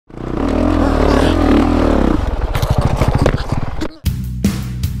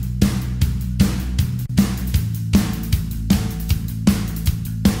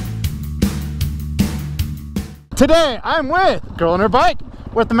Today I'm with Girl and Her Bike.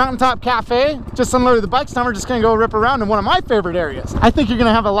 We're at the Mountaintop Cafe. Just unloaded the bikes. Now we're just gonna go rip around in one of my favorite areas. I think you're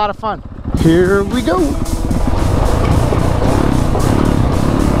gonna have a lot of fun. Here we go.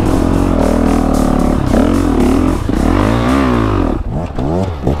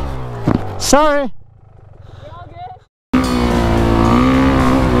 Sorry.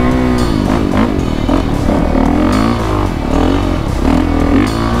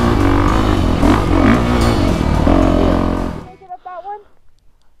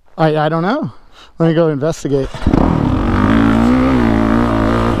 I don't know. Let me go investigate.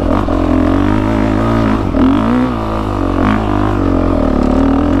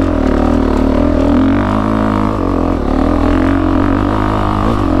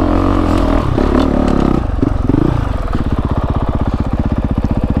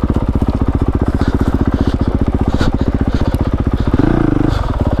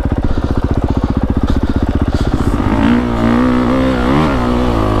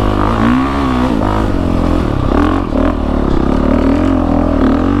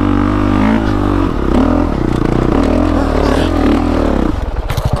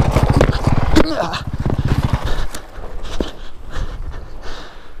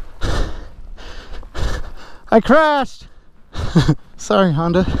 I crashed. Sorry,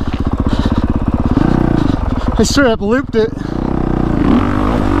 Honda. I straight up looped it.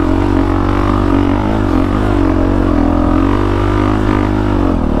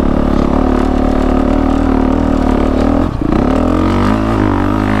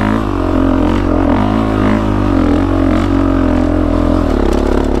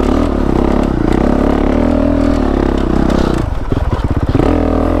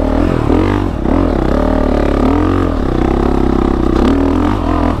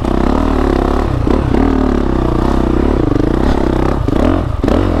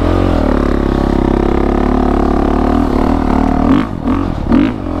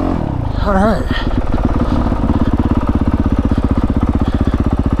 All right.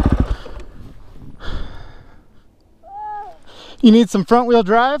 You need some front wheel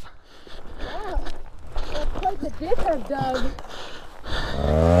drive? Yeah. That's quite the ditch I've dug.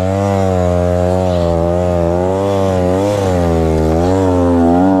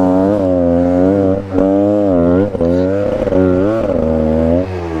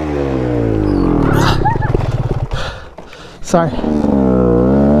 Sorry.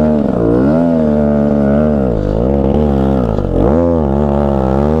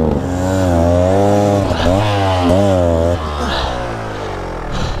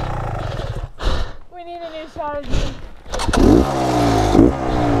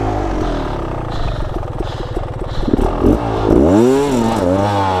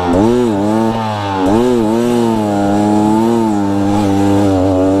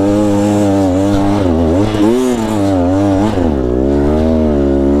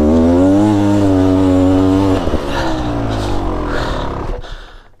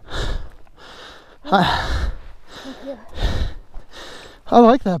 I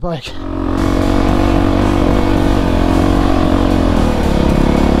like that bike.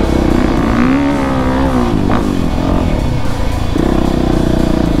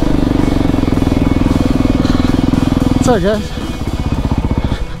 What's up, guys?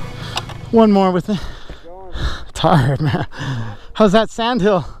 One more with it. Tired, man. How's that sand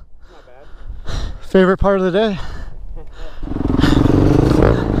hill? Not bad. Favorite part of the day?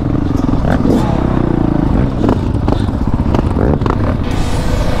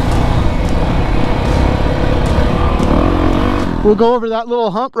 We'll go over that little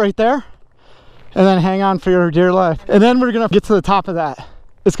hump right there and then hang on for your dear life. And then we're gonna get to the top of that.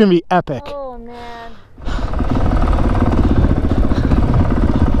 It's gonna be epic. Oh man.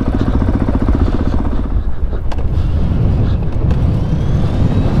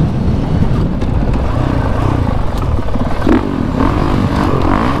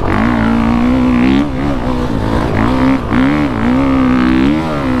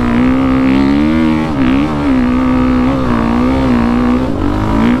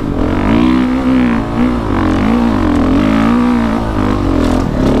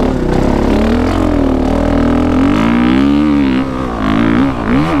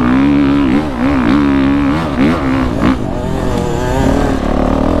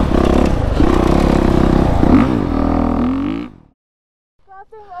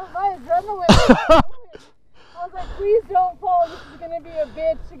 I was like, please don't fall. This is going to be a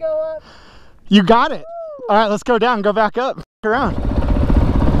bitch to go up. You got it. All right, let's go down, go back up, around.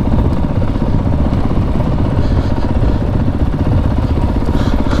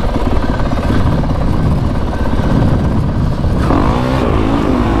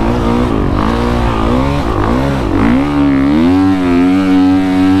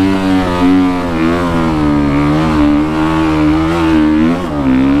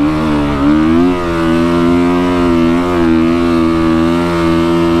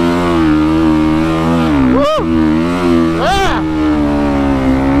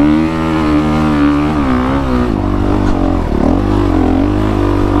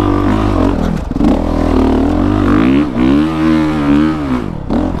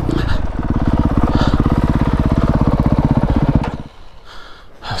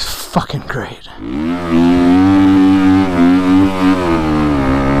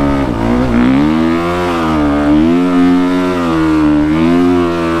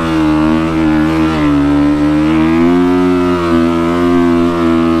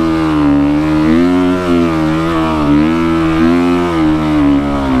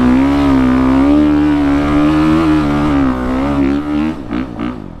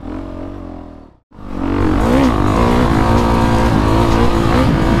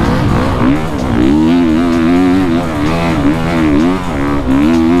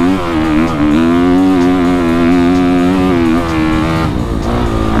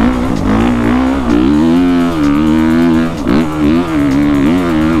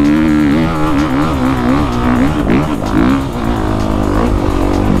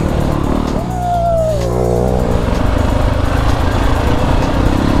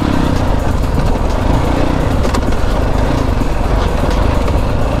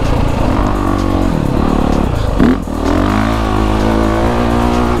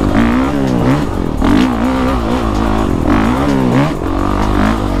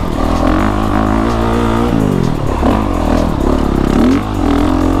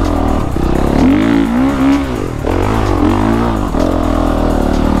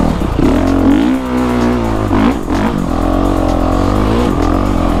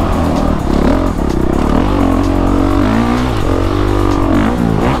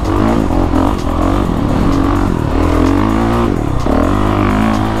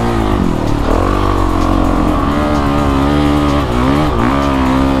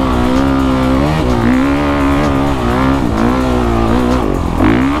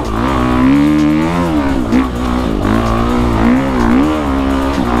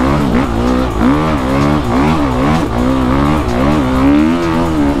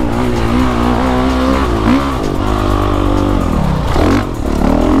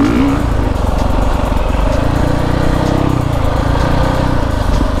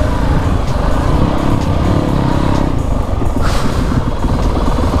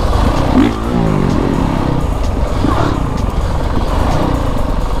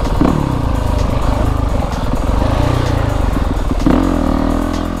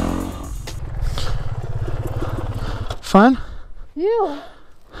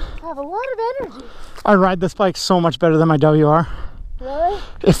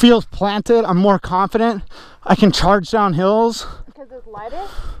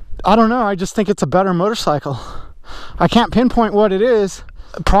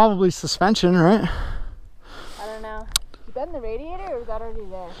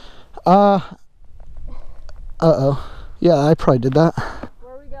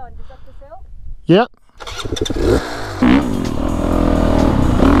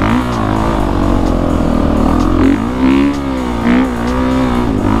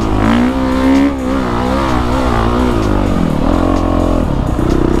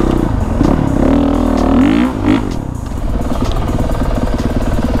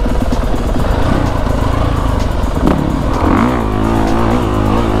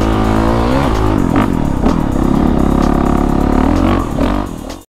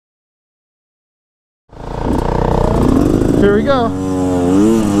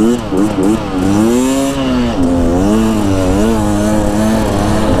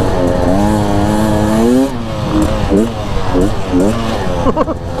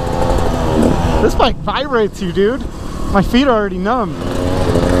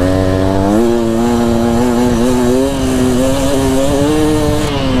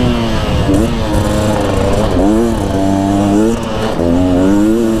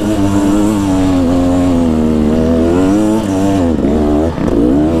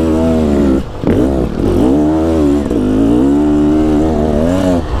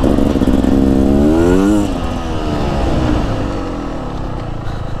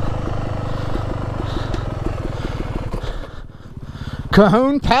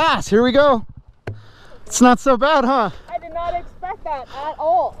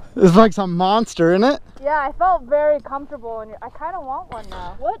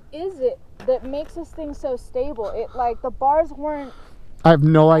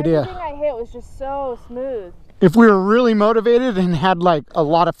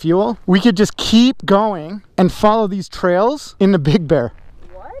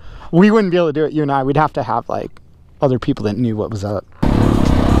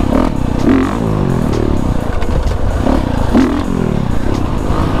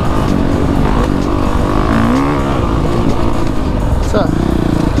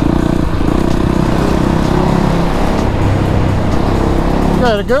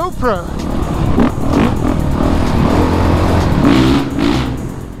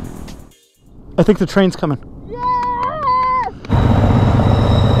 I think the train's coming. Yes!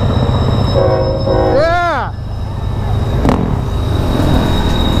 Yeah!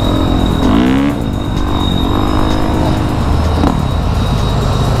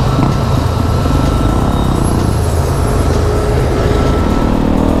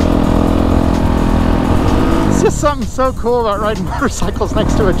 It's just something so cool about riding motorcycles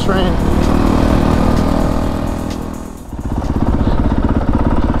next to a train.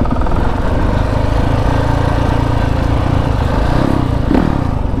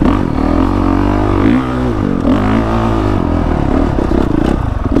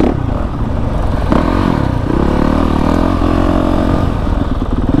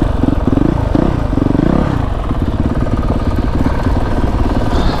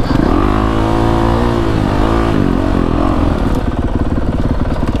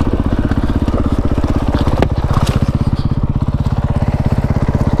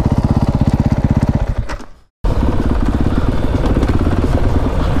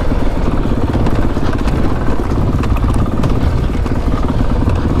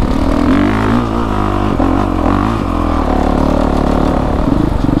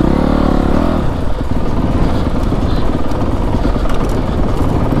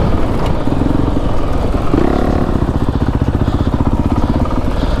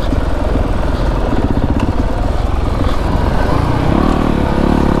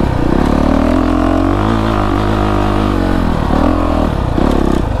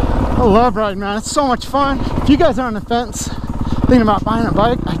 I love riding, man. It's so much fun. If you guys are on the fence thinking about buying a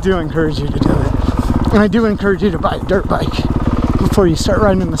bike, I do encourage you to do it. And I do encourage you to buy a dirt bike before you start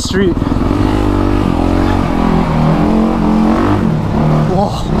riding in the street.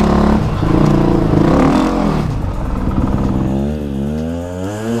 Whoa.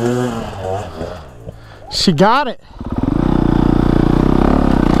 She got it.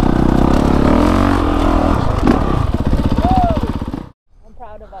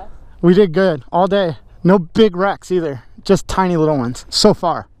 We did good all day. No big wrecks either. Just tiny little ones so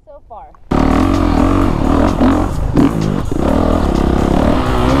far. So far.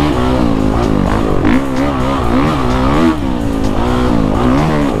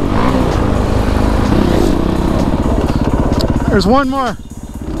 There's one more.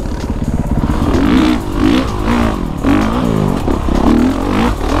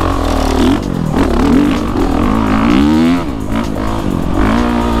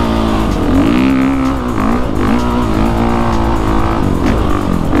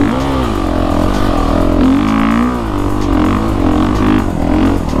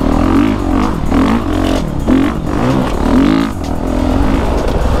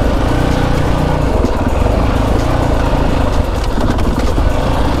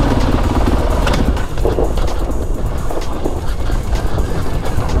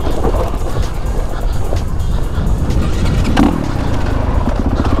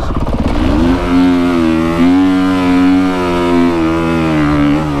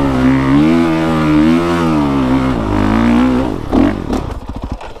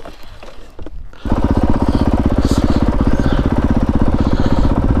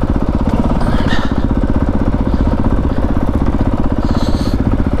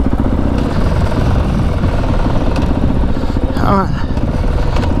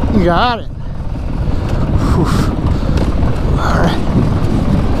 You got it. Whew. All right.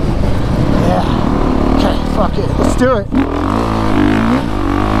 Yeah. Okay, fuck it. Let's do it.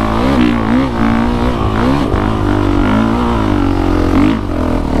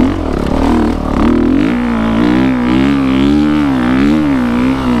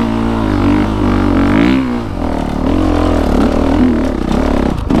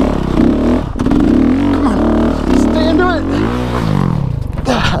 Come on. Stay into it.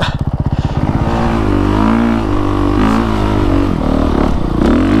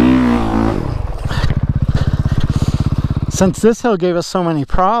 Since this hill gave us so many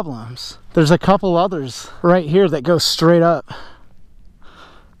problems, there's a couple others right here that go straight up.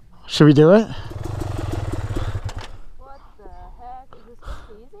 Should we do it? What the heck? Is this supposed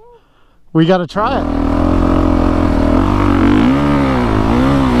to be easy? We gotta try it.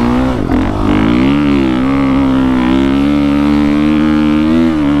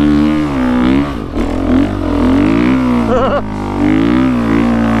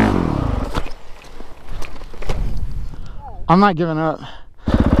 I'm not giving up.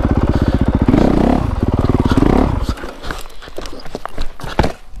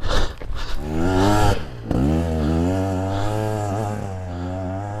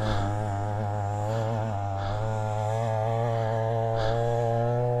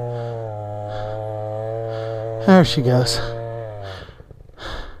 There she goes.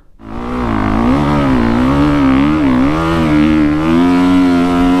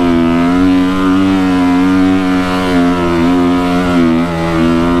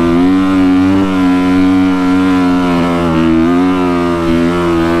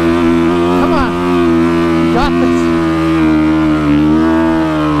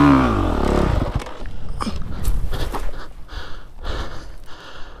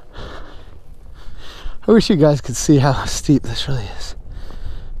 I wish you guys could see how steep this really is.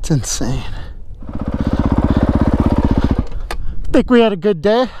 It's insane. Think we had a good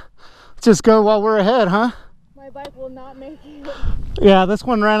day? Let's just go while we're ahead, huh? My bike will not make it. Yeah, this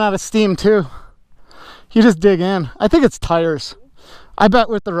one ran out of steam too. You just dig in. I think it's tires. I bet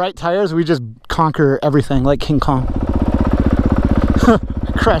with the right tires, we just conquer everything like King Kong. I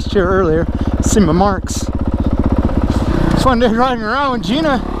crashed here earlier. See my marks. It's fun day riding around with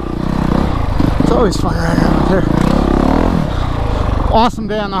Gina. It's always fun riding around with her. Awesome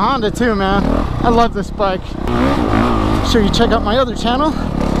day on the Honda too, man. I love this bike. Make sure you check out my other channel,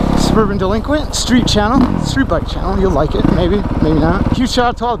 Suburban Delinquent, street bike channel. You'll like it, maybe not. Huge shout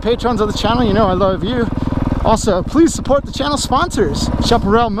out to all the patrons of the channel. You know I love you. Also, please support the channel sponsors,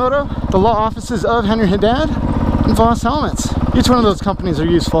 Chaparral Moto, the law offices of Henry Haddad, and Voss Helmets. Each one of those companies are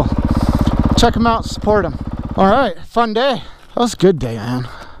useful. Check them out, support them. All right, fun day. That was a good day, man.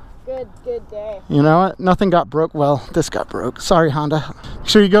 Good day. You know what? Nothing got broke. Well, this got broke. Sorry, Honda. Make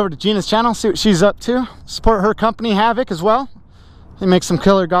sure you go over to Gina's channel, see what she's up to. Support her company, Havoc, as well. They make some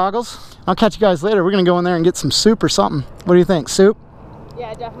killer goggles. I'll catch you guys later. We're going to go in there and get some soup or something. What do you think? Soup?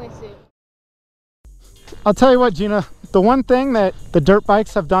 Yeah, definitely soup. I'll tell you what, Gina. The one thing that the dirt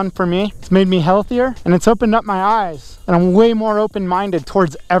bikes have done for me, it's made me healthier, and it's opened up my eyes. And I'm way more open-minded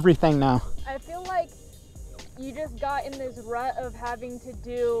towards everything now. I feel like you just got in this rut of having to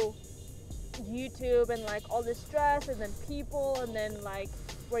do YouTube and like all this stress and then people and then like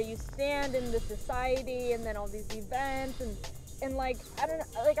where you stand in the society and then all these events and like I don't know,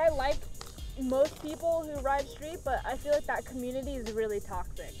 like I like most people who ride street, but I feel like that community is really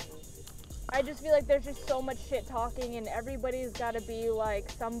toxic. I just feel like there's just so much shit talking and everybody's got to be like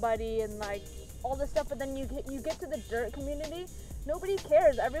somebody and like all this stuff, but then you get to the dirt community, nobody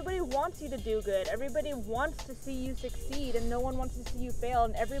cares. Everybody wants you to do good. Everybody wants to see you succeed and no one wants to see you fail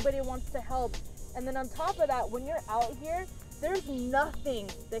and everybody wants to help. And then on top of that, when you're out here, there's nothing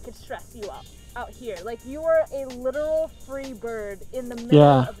that could stress you out here. Like you are a literal free bird in the middle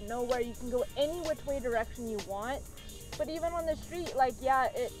of nowhere. You can go any which way direction you want. But even on the street, like yeah,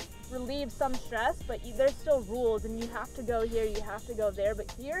 it relieves some stress, but there's still rules and you have to go here, you have to go there.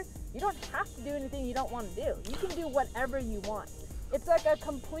 But here, you don't have to do anything you don't want to do. You can do whatever you want. It's like a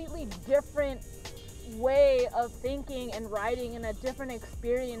completely different way of thinking and riding and a different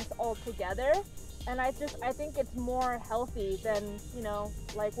experience altogether. And I think it's more healthy than, you know,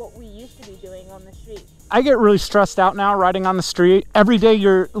 like what we used to be doing on the street. I get really stressed out now riding on the street. Every day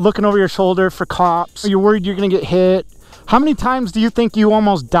you're looking over your shoulder for cops. You're worried you're gonna get hit. How many times do you think you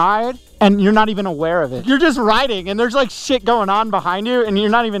almost died and you're not even aware of it? You're just riding and there's like shit going on behind you and you're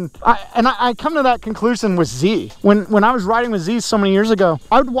not even, I come to that conclusion with Z. When I was riding with Z so many years ago,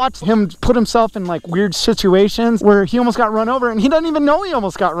 I would watch him put himself in like weird situations where he almost got run over and he doesn't even know he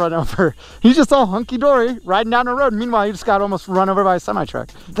almost got run over. He's just all hunky-dory riding down the road. Meanwhile, he just got almost run over by a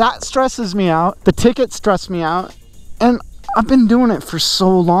semi-truck. That stresses me out. The ticket stressed me out. And I've been doing it for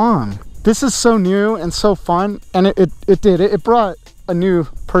so long. This is so new and so fun, and it brought a new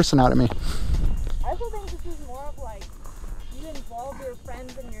person out of me. I also think this is more of like, you involve your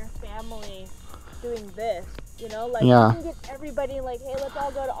friends and your family doing this, you know? Like, you can get everybody like, hey, let's all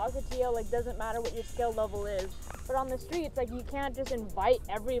go to Ocotillo, like, doesn't matter what your skill level is. But on the streets, like, you can't just invite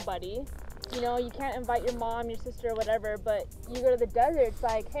everybody. You know, you can't invite your mom, your sister, whatever, but you go to the desert, it's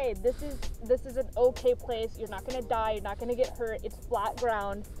like, hey, this is an okay place, you're not gonna die, you're not gonna get hurt, it's flat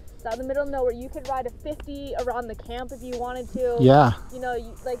ground. It's out in the middle of nowhere. You could ride a 50 around the camp if you wanted to. Yeah. You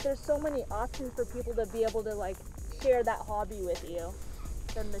know, like there's so many options for people to be able to like share that hobby with you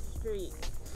than the street.